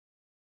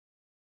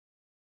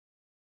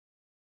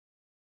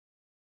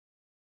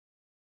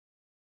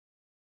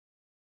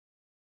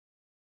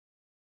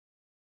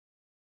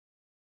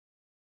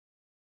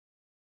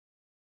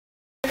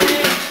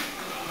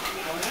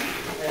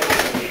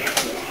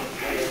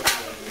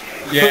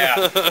Yeah,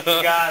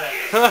 you got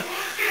it.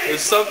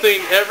 It's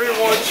something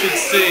everyone should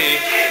see.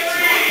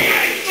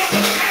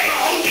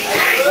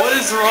 What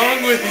is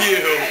wrong with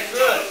you?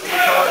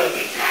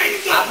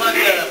 I put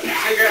the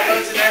cigarette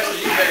butts in there, so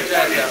you better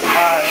try that.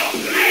 Alright.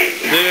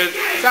 Dude,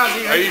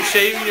 are you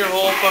shaving your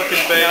whole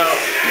fucking face? No.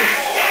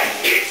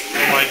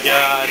 Oh my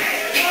god.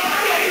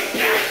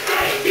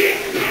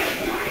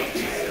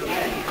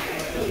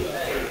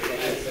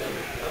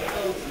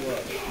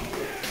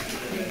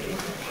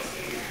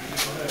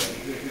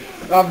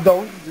 I'm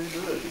done.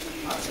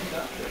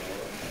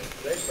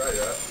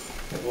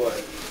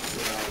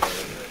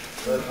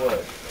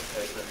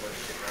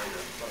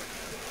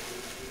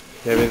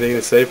 You have anything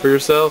to say for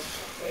yourself?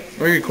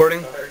 Are you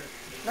recording?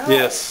 No.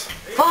 Yes.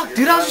 Fuck,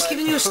 dude, I was just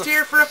giving you a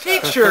stare for a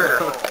picture.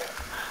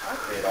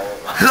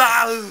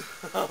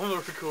 I'm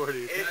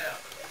recording.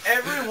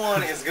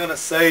 Everyone is gonna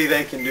say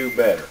they can do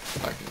better.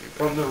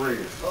 From the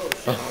rear.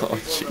 Oh,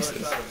 Jesus.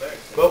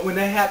 But when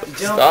they have to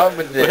jump... Stop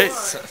with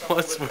this.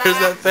 Where's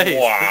that face?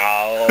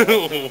 Wow.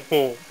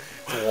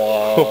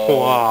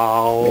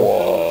 Wow.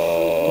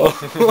 Whoa.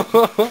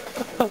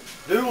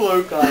 Do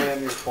Luke, I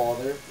am your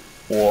father.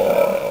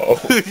 Whoa.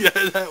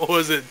 Yeah,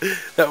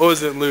 that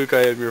wasn't Luke,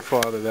 I am your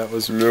father. That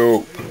was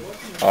Luke,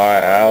 I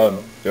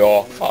am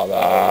your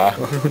father.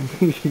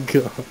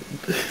 God.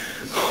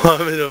 I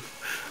mean,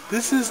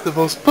 this is the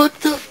most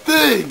fucked up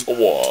thing.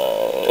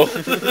 Whoa.